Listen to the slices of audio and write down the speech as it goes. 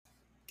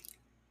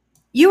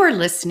You are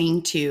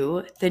listening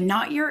to the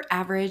Not Your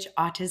Average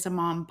Autism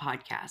Mom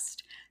podcast,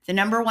 the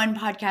number one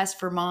podcast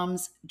for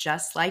moms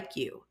just like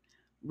you,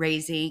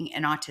 raising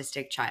an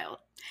autistic child.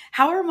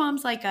 How are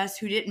moms like us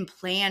who didn't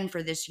plan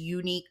for this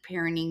unique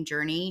parenting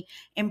journey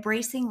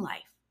embracing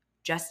life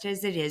just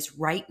as it is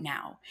right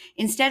now,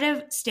 instead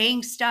of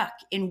staying stuck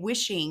in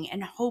wishing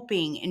and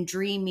hoping and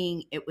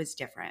dreaming it was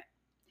different?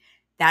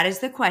 That is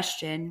the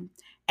question.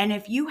 And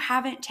if you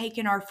haven't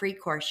taken our free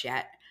course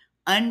yet,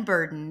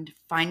 Unburdened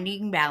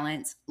Finding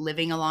Balance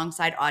Living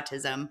Alongside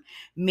Autism,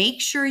 make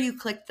sure you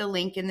click the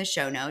link in the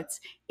show notes.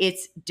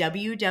 It's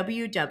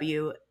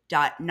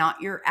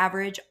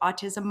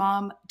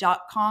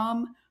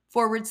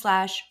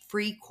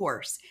www.notyouraverage.autismmom.com/free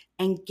course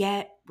and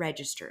get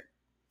registered.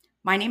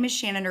 My name is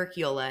Shannon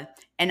Urquiola,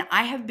 and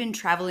I have been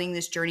traveling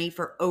this journey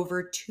for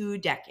over 2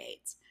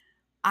 decades.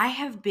 I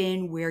have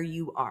been where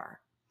you are.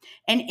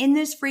 And in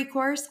this free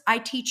course, I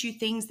teach you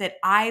things that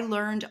I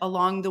learned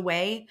along the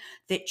way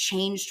that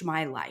changed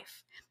my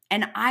life.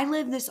 And I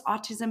live this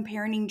autism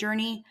parenting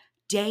journey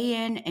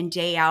day in and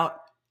day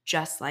out,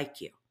 just like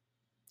you.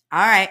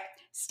 All right,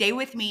 stay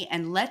with me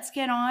and let's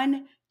get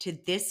on to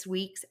this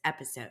week's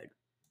episode.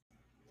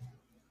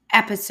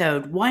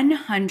 Episode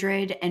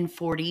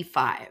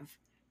 145,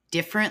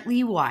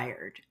 Differently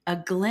Wired, a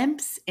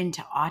glimpse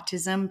into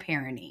autism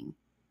parenting.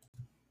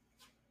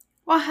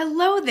 Well,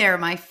 hello there,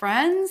 my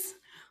friends.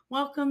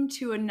 Welcome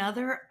to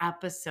another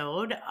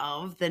episode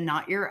of the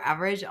Not Your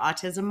Average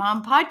Autism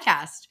Mom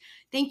podcast.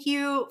 Thank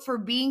you for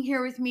being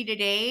here with me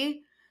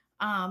today.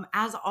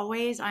 As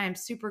always, I am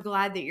super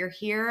glad that you're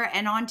here.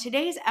 And on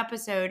today's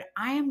episode,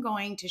 I am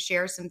going to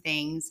share some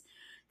things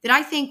that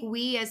I think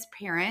we as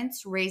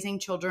parents raising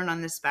children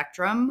on the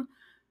spectrum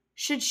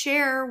should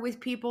share with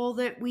people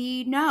that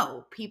we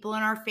know, people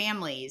in our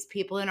families,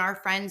 people in our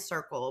friend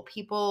circle,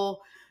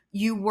 people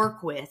you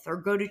work with or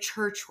go to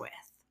church with.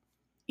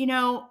 You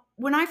know,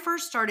 when I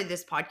first started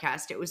this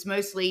podcast, it was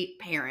mostly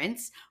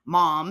parents,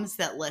 moms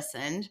that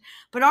listened,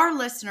 but our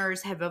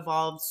listeners have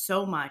evolved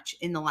so much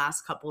in the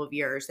last couple of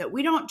years that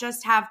we don't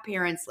just have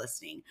parents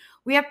listening.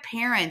 We have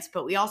parents,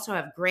 but we also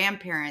have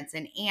grandparents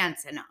and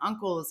aunts and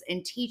uncles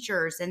and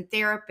teachers and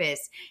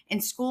therapists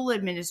and school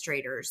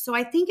administrators. So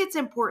I think it's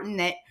important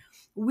that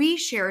we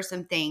share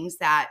some things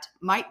that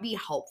might be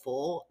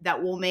helpful,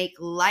 that will make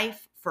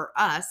life for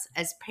us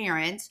as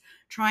parents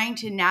trying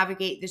to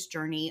navigate this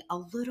journey a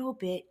little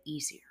bit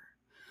easier.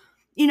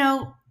 You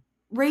know,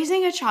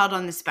 raising a child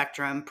on the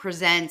spectrum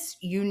presents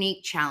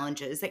unique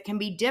challenges that can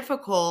be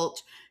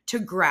difficult to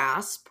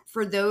grasp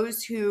for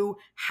those who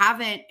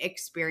haven't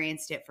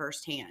experienced it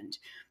firsthand.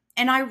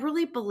 And I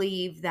really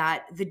believe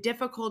that the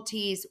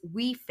difficulties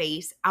we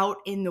face out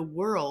in the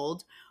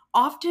world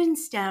often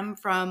stem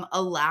from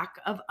a lack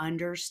of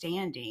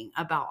understanding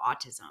about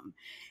autism.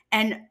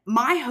 And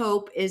my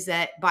hope is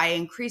that by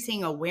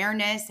increasing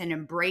awareness and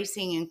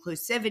embracing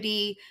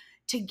inclusivity,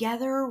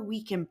 together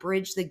we can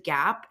bridge the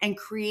gap and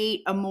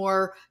create a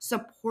more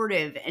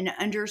supportive and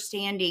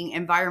understanding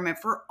environment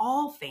for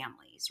all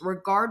families,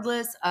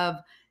 regardless of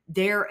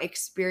their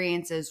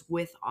experiences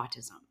with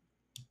autism.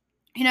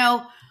 You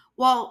know,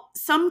 while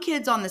some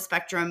kids on the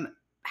spectrum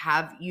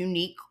have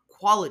unique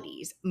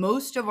qualities,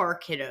 most of our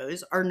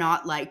kiddos are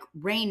not like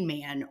Rain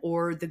Man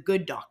or the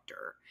Good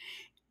Doctor.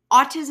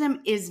 Autism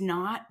is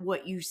not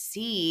what you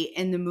see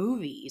in the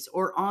movies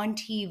or on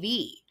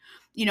TV.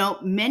 You know,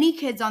 many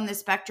kids on the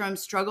spectrum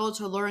struggle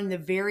to learn the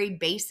very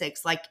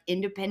basics like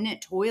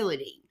independent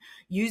toileting,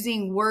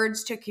 using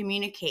words to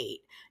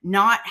communicate,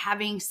 not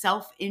having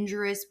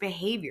self-injurious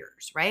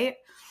behaviors, right?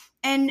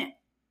 And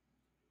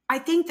I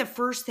think the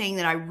first thing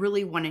that I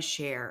really want to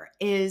share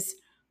is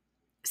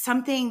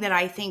something that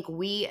I think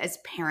we as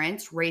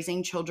parents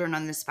raising children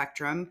on the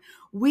spectrum,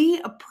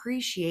 we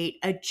appreciate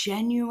a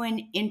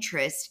genuine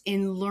interest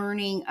in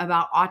learning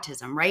about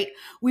autism, right?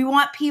 We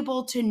want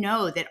people to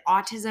know that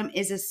autism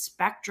is a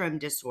spectrum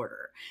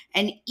disorder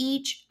and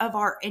each of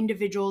our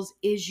individuals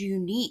is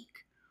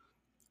unique.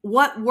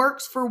 What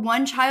works for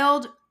one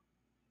child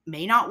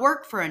may not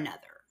work for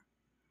another.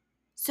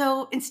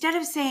 So instead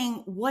of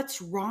saying,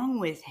 "What's wrong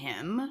with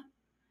him?"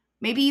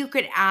 maybe you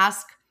could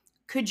ask,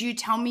 "Could you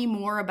tell me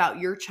more about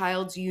your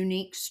child's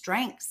unique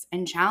strengths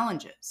and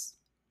challenges?"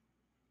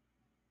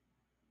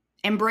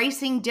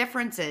 Embracing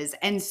differences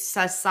and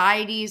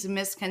society's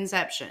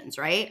misconceptions,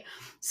 right?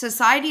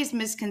 Society's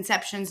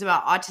misconceptions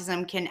about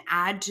autism can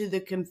add to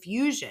the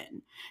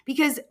confusion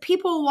because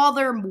people, while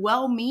they're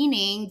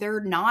well-meaning,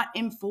 they're not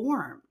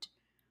informed.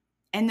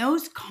 And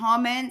those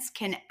comments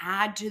can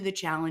add to the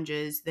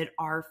challenges that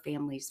our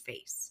families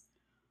face.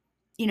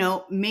 You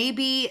know,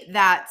 maybe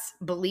that's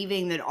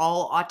believing that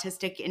all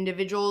autistic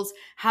individuals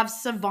have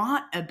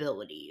savant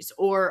abilities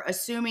or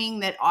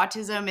assuming that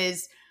autism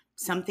is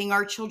something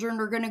our children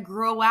are going to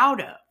grow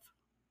out of.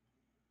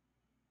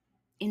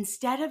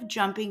 Instead of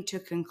jumping to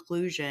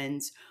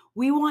conclusions,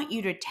 we want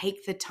you to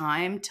take the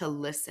time to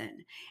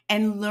listen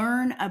and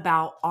learn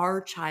about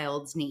our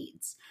child's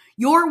needs.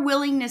 Your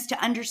willingness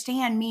to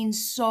understand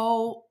means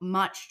so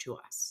much to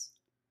us.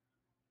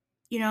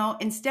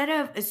 Instead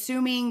of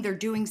assuming they're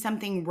doing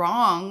something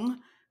wrong,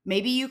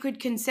 maybe you could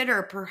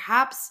consider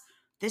perhaps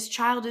this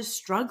child is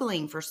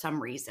struggling for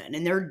some reason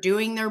and they're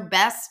doing their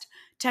best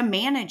to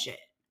manage it.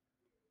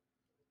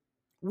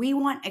 We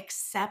want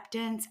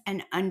acceptance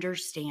and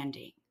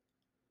understanding.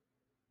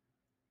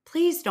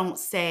 Please don't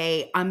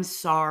say, I'm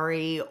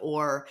sorry,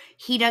 or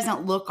he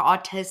doesn't look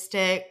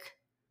autistic,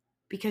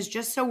 because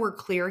just so we're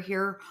clear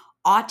here,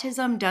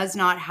 autism does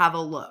not have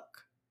a look.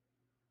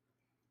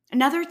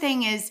 Another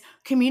thing is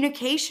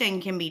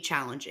communication can be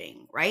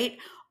challenging, right?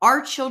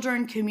 Our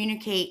children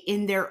communicate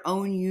in their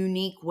own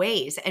unique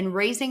ways, and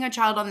raising a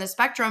child on the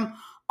spectrum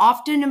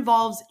often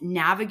involves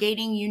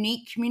navigating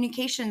unique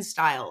communication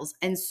styles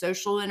and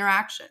social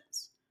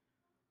interactions.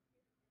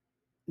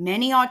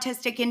 Many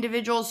autistic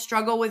individuals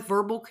struggle with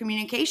verbal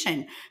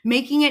communication,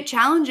 making it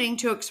challenging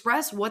to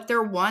express what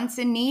their wants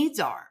and needs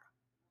are.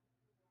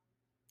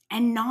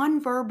 And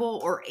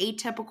nonverbal or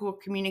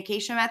atypical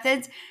communication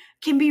methods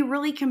can be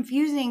really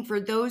confusing for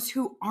those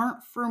who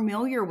aren't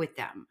familiar with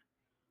them.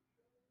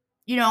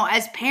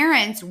 As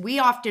parents, we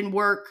often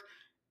work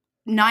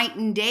night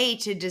and day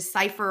to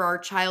decipher our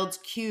child's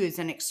cues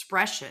and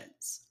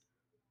expressions.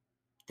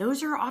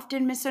 Those are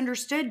often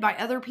misunderstood by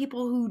other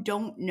people who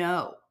don't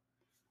know.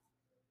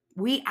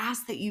 We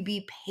ask that you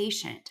be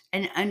patient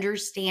and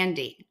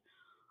understanding.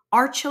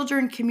 Our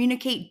children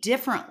communicate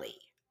differently.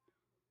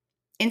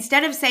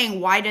 Instead of saying,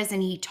 why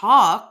doesn't he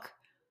talk?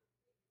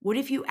 What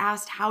if you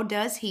asked, how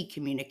does he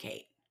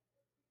communicate?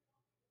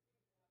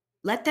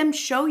 Let them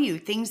show you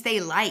things they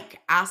like.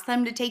 Ask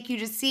them to take you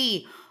to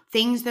see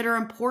things that are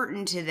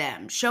important to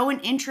them. Show an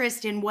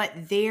interest in what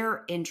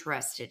they're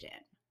interested in.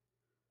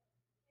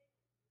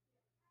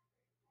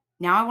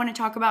 Now I want to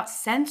talk about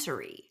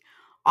sensory.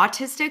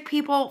 Autistic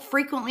people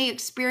frequently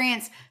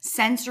experience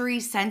sensory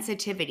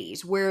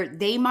sensitivities where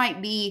they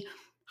might be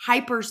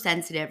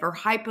hypersensitive or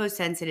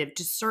hyposensitive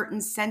to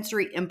certain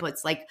sensory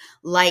inputs like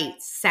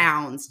lights,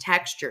 sounds,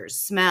 textures,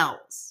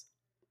 smells.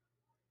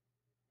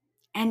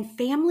 And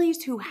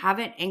families who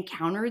haven't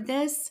encountered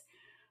this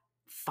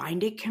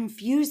find it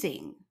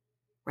confusing,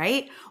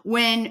 right?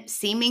 When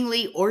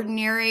seemingly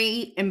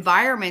ordinary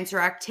environments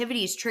or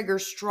activities trigger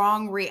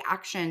strong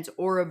reactions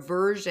or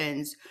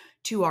aversions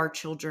to our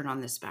children on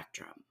the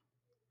spectrum.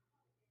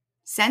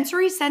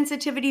 Sensory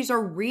sensitivities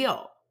are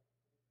real.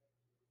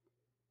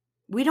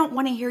 We don't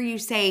want to hear you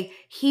say,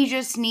 he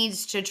just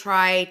needs to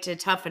try to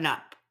toughen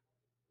up.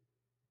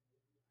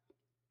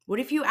 What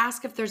if you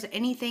ask if there's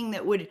anything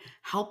that would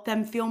help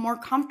them feel more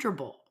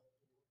comfortable?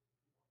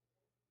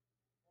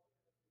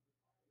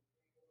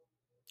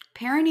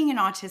 Parenting an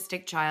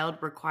autistic child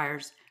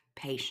requires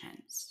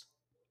patience.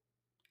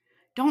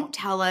 Don't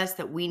tell us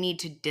that we need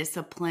to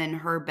discipline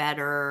her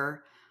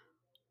better.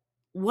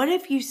 What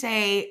if you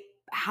say,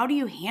 how do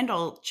you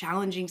handle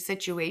challenging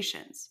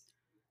situations?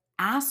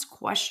 Ask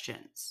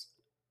questions.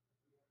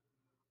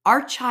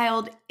 Our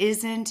child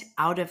isn't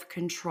out of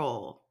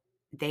control.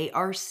 They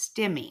are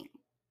stimming.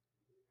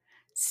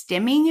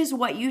 Stimming is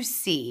what you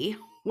see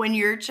when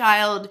your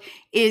child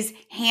is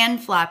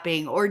hand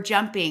flapping or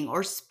jumping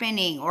or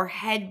spinning or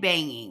head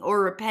banging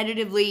or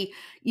repetitively,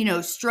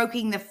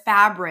 stroking the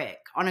fabric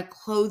on a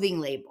clothing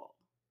label.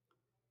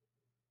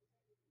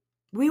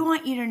 We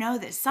want you to know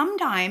that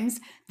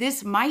sometimes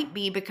this might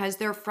be because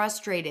they're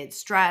frustrated,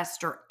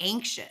 stressed, or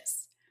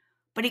anxious,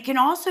 but it can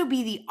also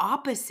be the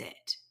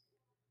opposite.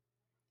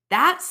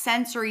 That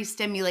sensory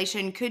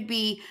stimulation could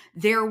be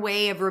their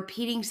way of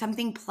repeating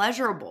something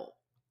pleasurable.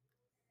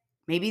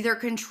 Maybe they're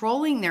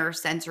controlling their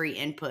sensory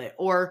input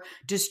or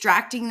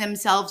distracting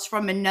themselves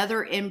from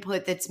another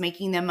input that's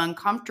making them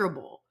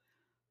uncomfortable.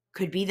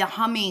 Could be the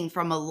humming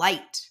from a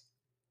light.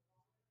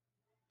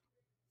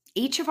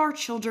 Each of our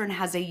children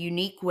has a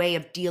unique way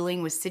of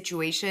dealing with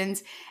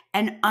situations,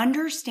 and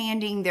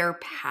understanding their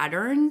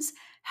patterns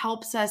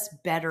helps us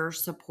better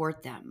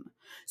support them.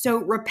 So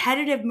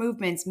repetitive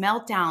movements,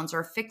 meltdowns,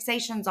 or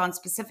fixations on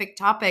specific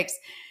topics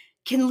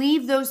can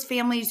leave those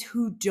families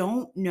who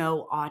don't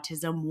know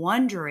autism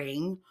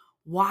wondering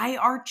why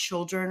our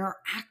children are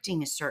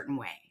acting a certain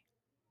way.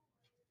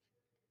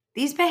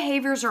 These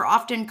behaviors are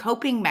often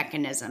coping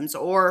mechanisms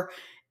or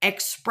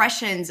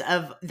expressions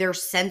of their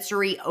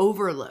sensory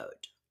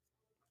overload.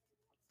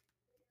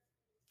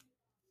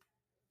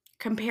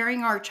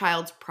 Comparing our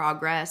child's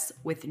progress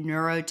with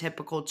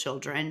neurotypical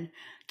children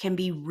can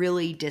be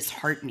really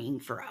disheartening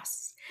for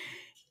us.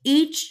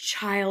 Each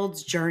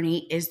child's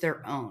journey is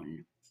their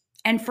own.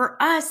 And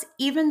for us,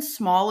 even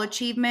small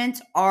achievements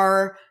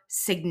are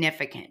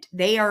significant.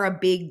 They are a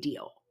big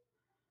deal.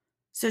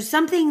 So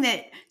something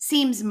that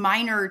seems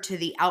minor to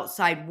the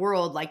outside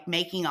world, like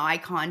making eye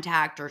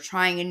contact or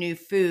trying a new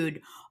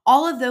food,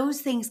 all of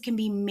those things can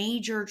be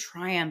major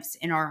triumphs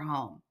in our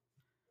home.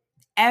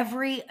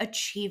 Every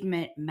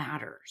achievement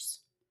matters.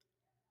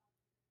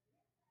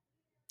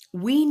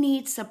 We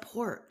need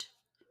support.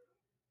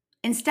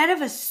 Instead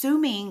of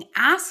assuming,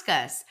 ask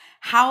us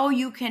how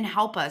you can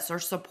help us or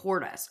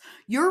support us.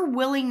 Your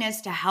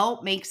willingness to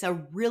help makes a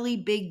really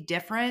big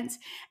difference.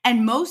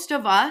 And most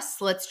of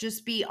us, let's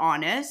just be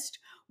honest,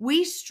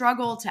 we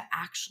struggle to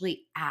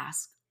actually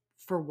ask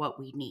for what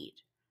we need.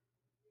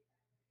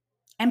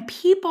 And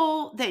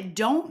people that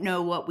don't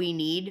know what we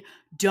need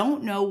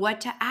don't know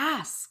what to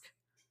ask.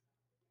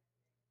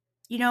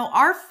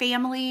 Our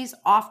families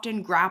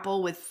often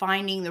grapple with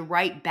finding the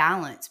right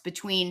balance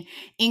between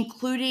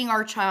including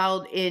our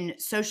child in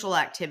social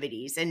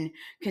activities and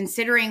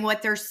considering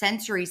what their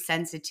sensory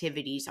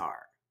sensitivities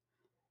are.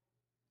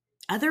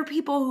 Other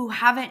people who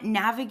haven't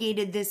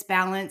navigated this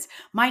balance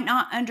might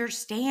not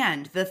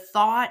understand the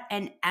thought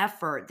and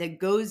effort that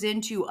goes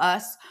into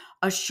us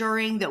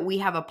assuring that we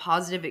have a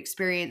positive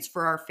experience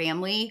for our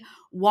family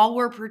while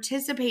we're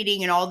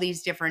participating in all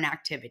these different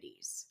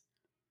activities.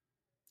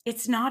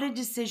 It's not a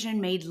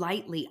decision made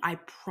lightly, I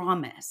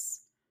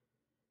promise.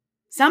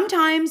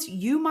 Sometimes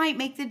you might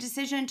make the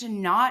decision to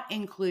not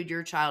include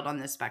your child on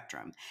the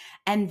spectrum,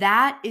 and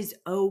that is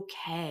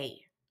okay.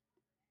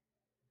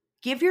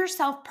 Give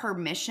yourself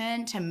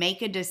permission to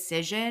make a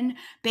decision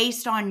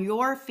based on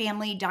your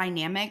family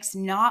dynamics,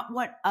 not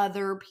what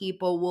other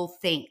people will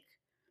think.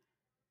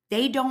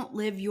 They don't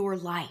live your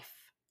life.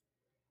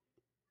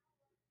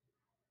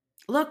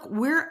 Look,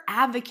 we're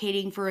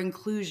advocating for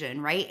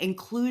inclusion, right?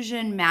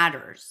 Inclusion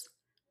matters.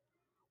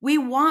 We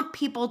want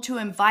people to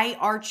invite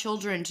our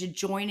children to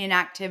join in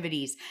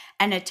activities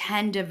and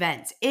attend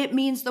events. It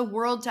means the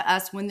world to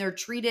us when they're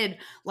treated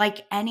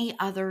like any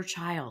other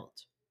child.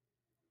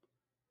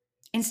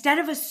 Instead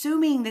of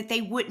assuming that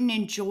they wouldn't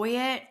enjoy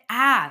it,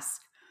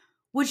 ask,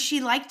 would she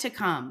like to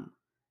come?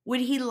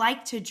 Would he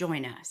like to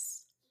join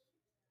us?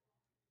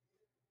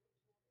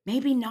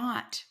 Maybe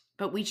not,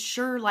 but we'd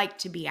sure like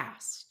to be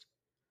asked.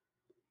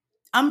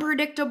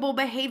 Unpredictable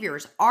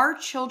behaviors. Our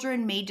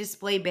children may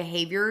display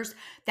behaviors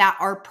that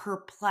are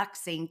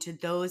perplexing to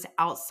those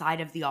outside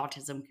of the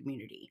autism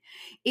community.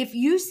 If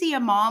you see a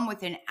mom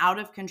with an out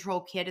of control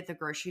kid at the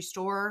grocery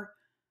store,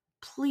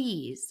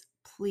 please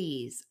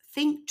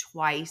think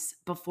twice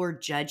before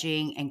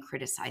judging and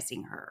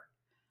criticizing her.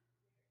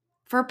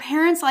 For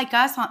parents like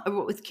us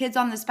with kids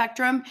on the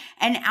spectrum,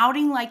 an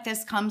outing like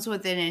this comes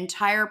with an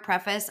entire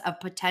preface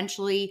of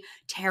potentially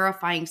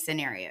terrifying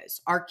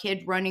scenarios. Our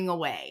kid running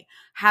away,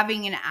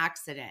 having an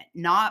accident,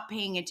 not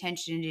paying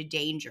attention to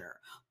danger,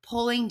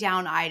 pulling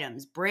down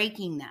items,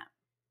 breaking them.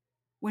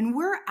 When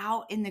we're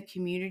out in the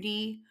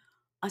community,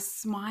 a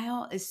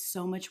smile is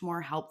so much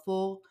more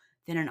helpful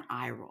than an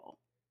eye roll.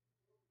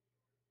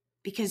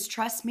 Because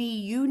trust me,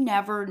 you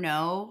never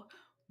know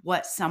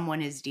what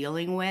someone is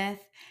dealing with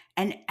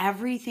and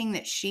everything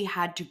that she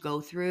had to go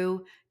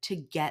through to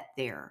get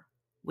there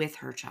with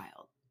her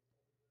child.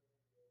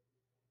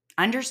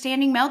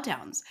 Understanding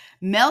meltdowns.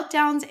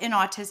 Meltdowns in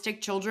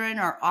autistic children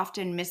are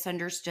often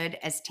misunderstood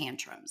as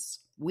tantrums.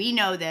 We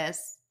know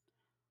this.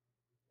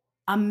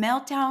 A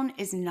meltdown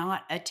is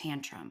not a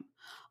tantrum.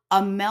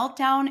 A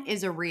meltdown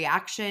is a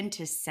reaction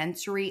to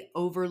sensory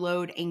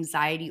overload,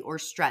 anxiety, or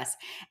stress,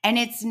 and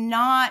it's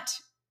not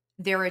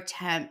their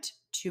attempt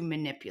to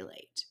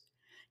manipulate.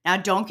 Now,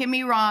 don't get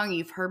me wrong,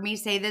 you've heard me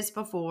say this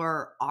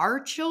before.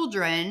 Our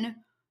children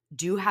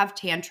do have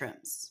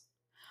tantrums,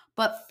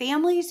 but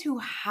families who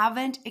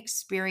haven't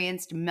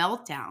experienced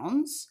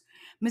meltdowns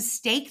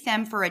mistake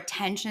them for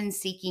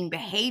attention-seeking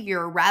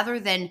behavior rather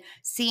than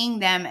seeing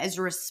them as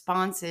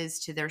responses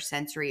to their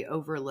sensory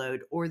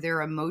overload or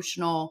their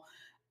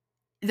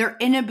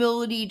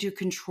inability to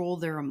control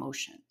their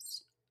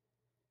emotions.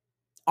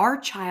 Our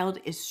child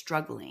is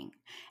struggling,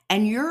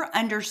 and your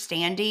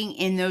understanding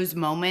in those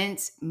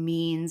moments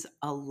means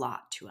a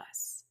lot to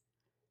us.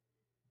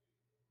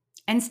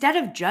 Instead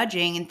of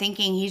judging and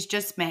thinking he's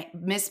just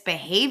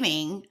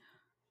misbehaving,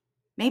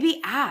 maybe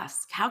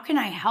ask, how can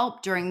I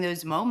help during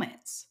those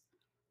moments?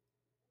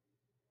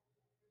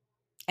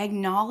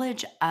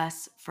 Acknowledge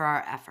us for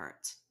our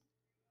efforts.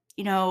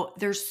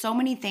 There's so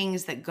many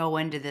things that go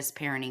into this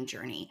parenting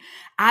journey.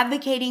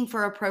 Advocating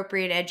for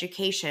appropriate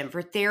education,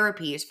 for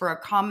therapies, for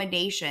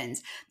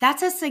accommodations.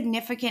 That's a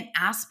significant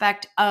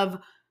aspect of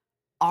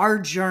our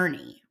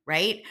journey,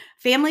 right?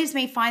 Families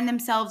may find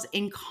themselves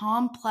in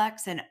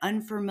complex and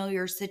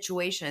unfamiliar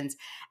situations,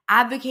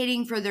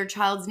 advocating for their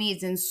child's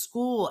needs in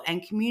school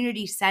and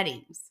community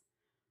settings.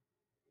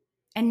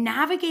 And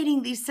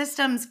navigating these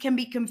systems can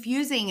be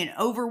confusing and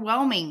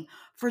overwhelming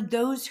for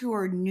those who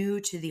are new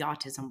to the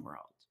autism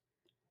world.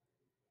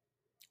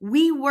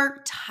 We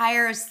work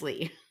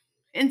tirelessly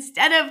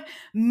instead of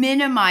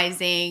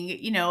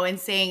minimizing, and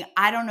saying,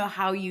 I don't know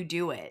how you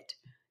do it.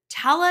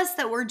 Tell us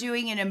that we're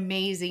doing an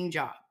amazing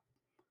job.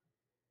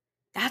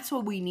 That's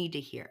what we need to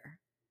hear.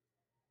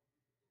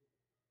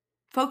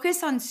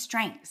 Focus on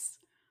strengths.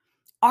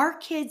 Our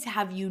kids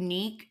have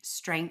unique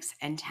strengths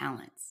and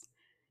talents.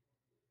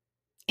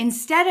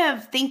 Instead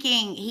of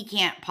thinking he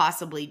can't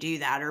possibly do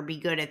that or be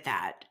good at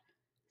that,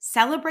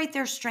 celebrate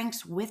their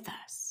strengths with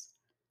us.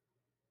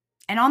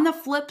 And on the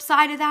flip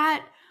side of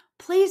that,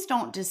 please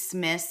don't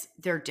dismiss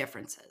their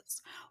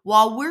differences.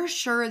 While we're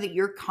sure that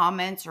your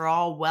comments are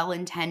all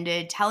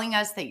well-intended, telling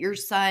us that your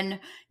son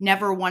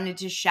never wanted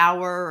to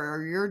shower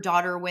or your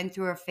daughter went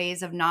through a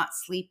phase of not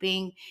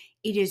sleeping,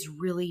 it is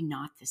really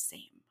not the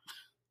same.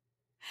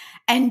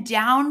 And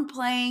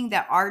downplaying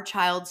that our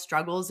child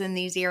struggles in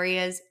these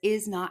areas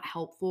is not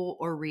helpful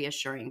or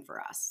reassuring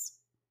for us.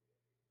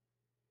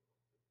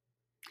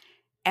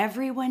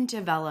 Everyone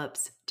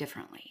develops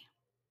differently.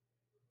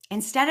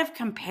 Instead of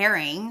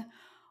comparing,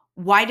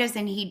 why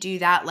doesn't he do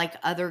that like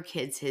other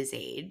kids his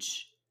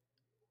age?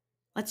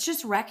 Let's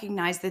just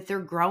recognize that they're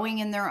growing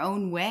in their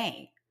own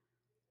way.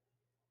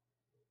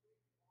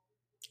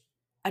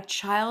 A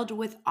child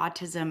with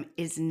autism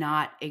is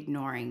not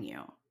ignoring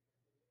you.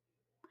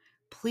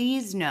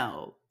 Please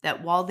know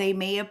that while they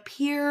may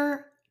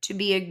appear to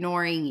be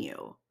ignoring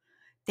you,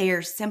 they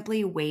are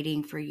simply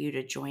waiting for you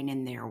to join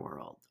in their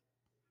world.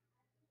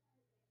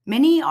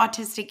 Many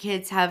autistic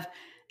kids have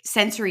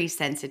sensory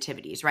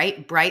sensitivities,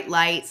 right? Bright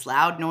lights,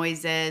 loud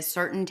noises,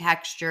 certain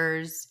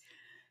textures.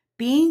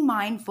 Being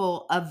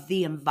mindful of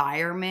the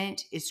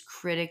environment is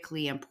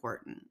critically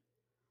important.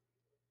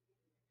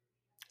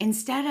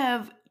 Instead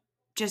of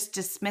just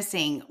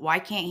dismissing, why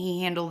can't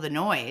he handle the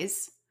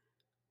noise?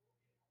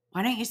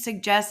 Why don't you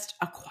suggest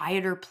a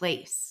quieter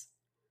place?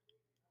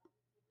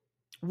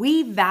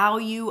 We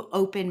value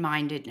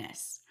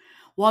open-mindedness.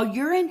 While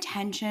your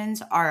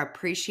intentions are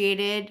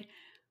appreciated,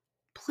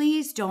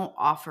 please don't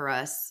offer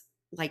us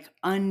like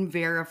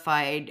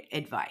unverified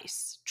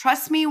advice.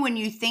 Trust me, when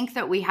you think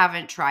that we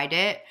haven't tried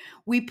it,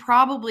 we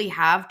probably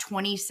have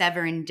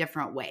 27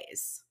 different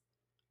ways.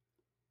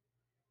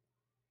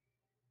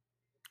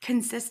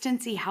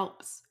 Consistency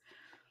helps.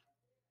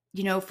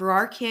 For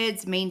our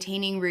kids,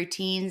 maintaining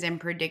routines and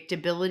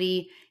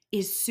predictability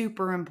is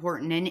super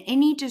important. And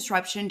any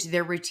disruption to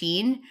their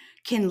routine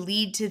can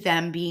lead to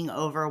them being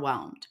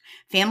overwhelmed.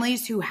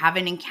 Families who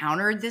haven't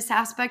encountered this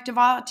aspect of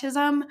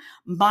autism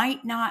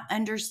might not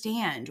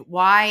understand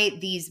why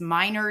these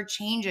minor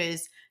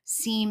changes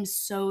seem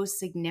so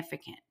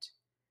significant.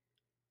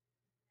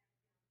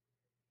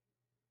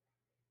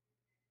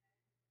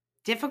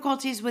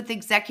 Difficulties with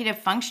executive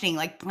functioning,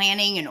 like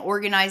planning and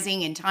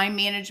organizing and time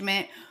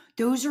management,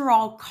 those are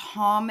all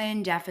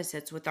common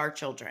deficits with our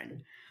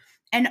children.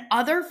 And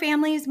other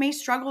families may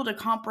struggle to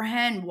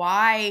comprehend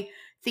why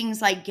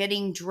things like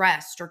getting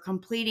dressed or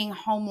completing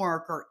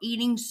homework or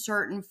eating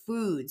certain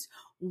foods,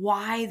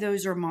 why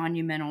those are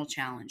monumental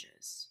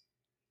challenges.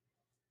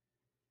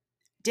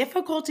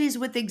 Difficulties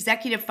with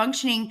executive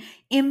functioning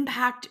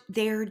impact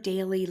their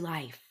daily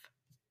life.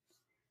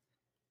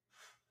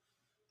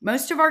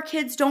 Most of our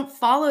kids don't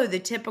follow the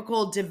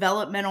typical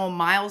developmental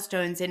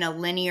milestones in a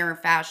linear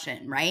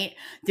fashion, right?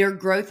 Their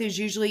growth is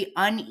usually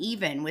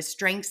uneven with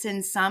strengths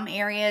in some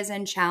areas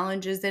and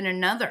challenges in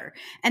another.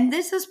 And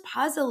this is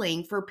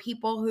puzzling for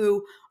people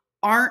who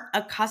aren't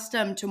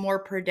accustomed to more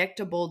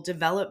predictable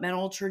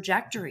developmental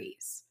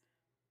trajectories.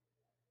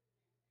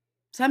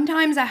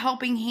 Sometimes a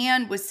helping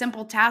hand with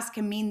simple tasks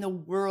can mean the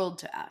world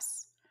to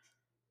us.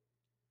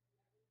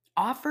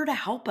 Offer to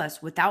help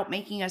us without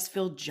making us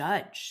feel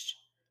judged.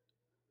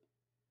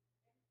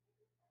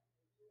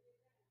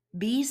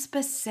 Be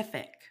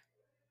specific.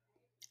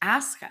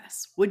 Ask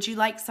us, would you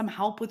like some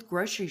help with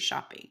grocery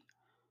shopping?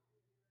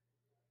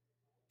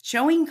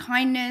 Showing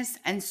kindness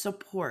and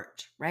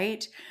support,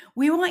 right?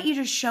 We want you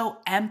to show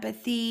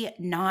empathy,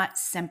 not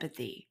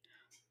sympathy.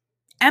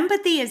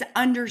 Empathy is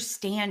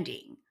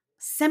understanding.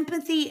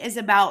 Sympathy is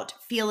about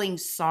feeling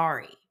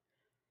sorry.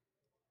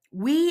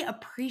 We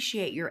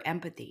appreciate your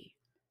empathy.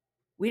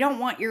 We don't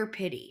want your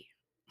pity.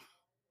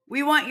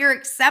 We want your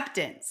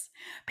acceptance.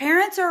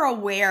 Parents are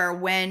aware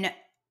when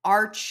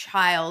our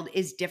child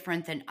is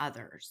different than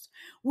others.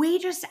 We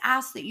just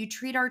ask that you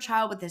treat our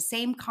child with the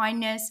same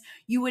kindness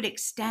you would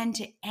extend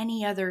to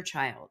any other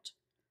child.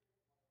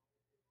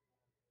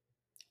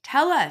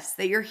 Tell us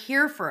that you're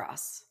here for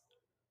us.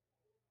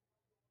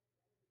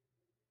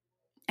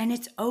 And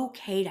it's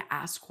okay to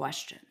ask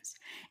questions.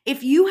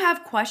 If you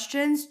have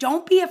questions,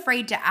 don't be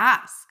afraid to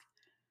ask.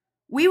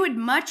 We would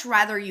much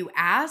rather you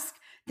ask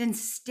than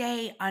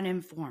stay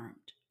uninformed.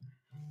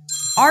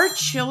 Our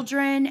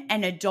children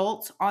and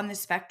adults on the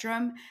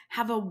spectrum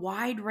have a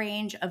wide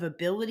range of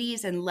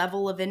abilities and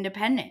level of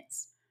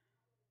independence.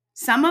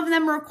 Some of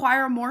them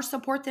require more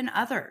support than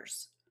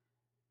others.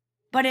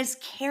 But as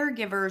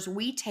caregivers,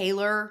 we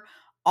tailor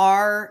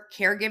our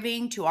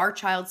caregiving to our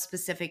child's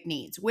specific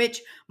needs,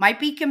 which might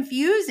be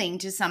confusing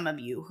to some of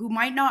you who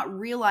might not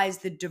realize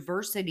the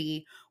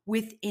diversity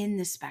within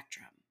the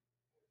spectrum.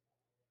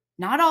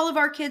 Not all of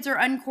our kids are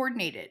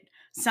uncoordinated.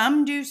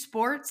 Some do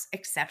sports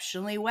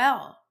exceptionally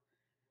well.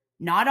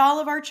 Not all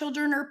of our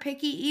children are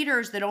picky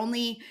eaters that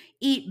only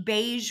eat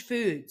beige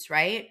foods,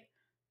 right?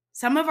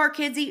 Some of our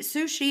kids eat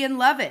sushi and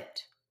love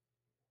it.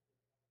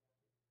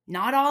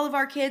 Not all of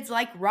our kids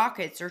like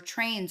rockets or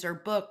trains or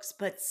books,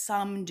 but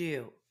some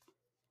do.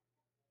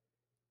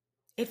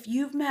 If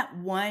you've met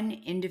one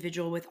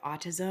individual with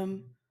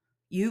autism,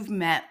 you've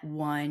met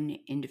one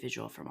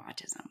individual from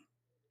autism.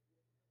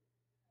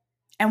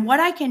 And what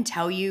I can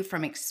tell you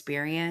from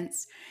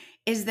experience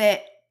is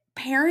that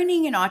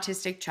parenting an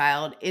autistic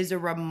child is a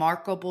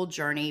remarkable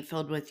journey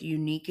filled with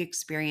unique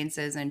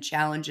experiences and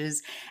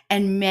challenges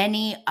and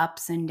many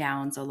ups and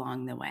downs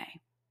along the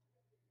way.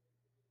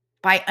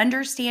 By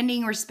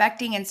understanding,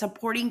 respecting, and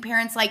supporting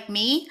parents like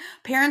me,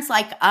 parents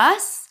like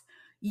us,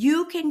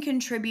 you can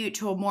contribute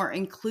to a more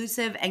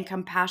inclusive and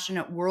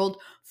compassionate world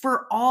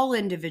for all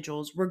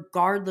individuals,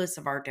 regardless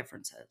of our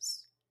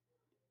differences.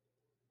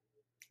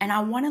 And I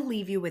want to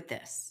leave you with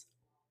this.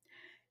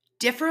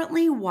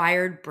 Differently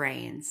wired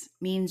brains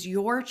means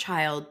your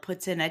child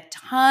puts in a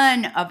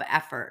ton of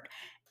effort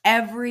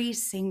every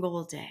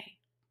single day,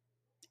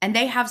 and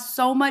they have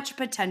so much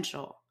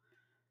potential.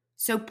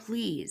 So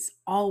please,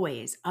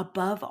 always,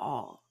 above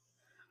all,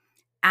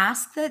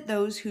 ask that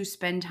those who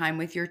spend time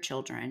with your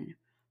children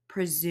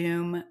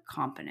presume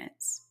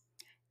competence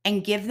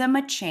and give them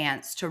a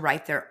chance to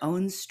write their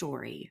own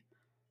story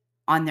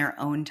on their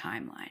own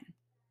timeline.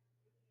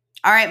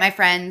 All right, my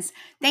friends,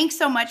 thanks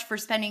so much for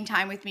spending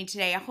time with me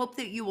today. I hope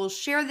that you will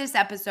share this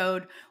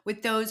episode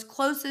with those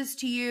closest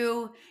to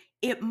you.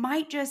 It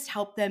might just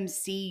help them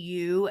see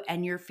you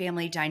and your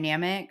family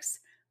dynamics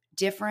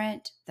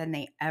different than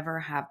they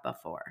ever have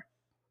before.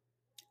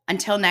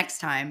 Until next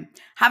time,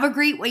 have a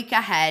great week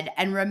ahead.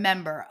 And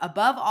remember,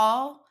 above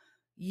all,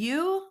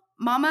 you,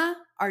 mama,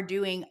 are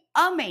doing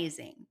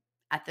amazing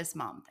at this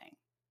mom thing.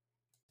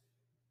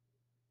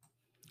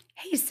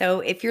 Hey, so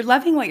if you're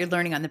loving what you're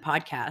learning on the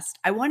podcast,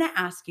 I want to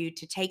ask you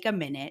to take a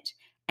minute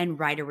and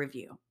write a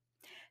review.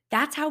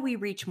 That's how we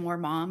reach more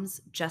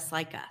moms just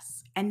like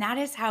us. And that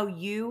is how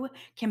you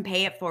can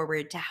pay it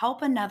forward to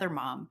help another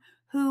mom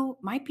who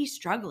might be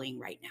struggling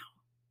right now.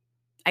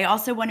 I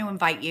also want to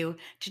invite you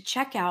to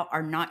check out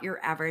our Not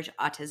Your Average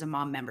Autism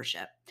Mom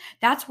membership.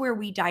 That's where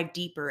we dive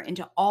deeper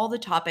into all the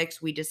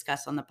topics we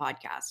discuss on the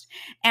podcast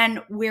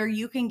and where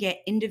you can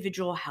get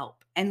individual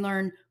help and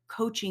learn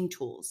coaching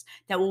tools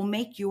that will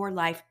make your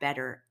life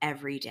better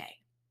every day.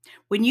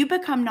 When you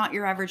become Not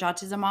Your Average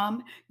Autism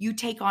Mom, you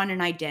take on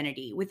an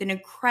identity with an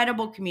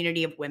incredible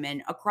community of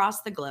women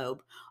across the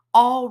globe,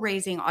 all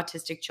raising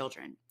autistic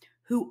children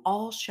who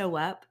all show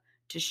up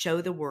to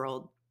show the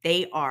world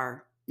they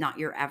are not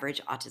your average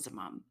autism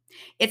mom.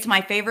 It's my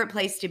favorite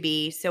place to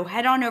be. So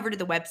head on over to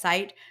the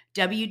website,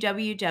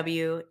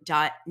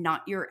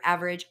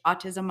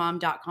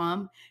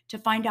 www.notyouraverage.autismmom.com, to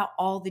find out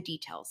all the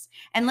details.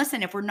 And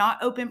listen, if we're not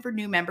open for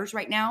new members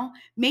right now,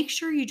 make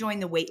sure you join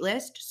the wait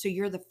list so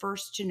you're the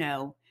first to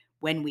know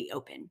when we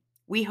open.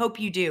 We hope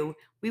you do.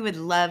 We would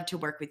love to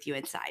work with you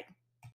inside.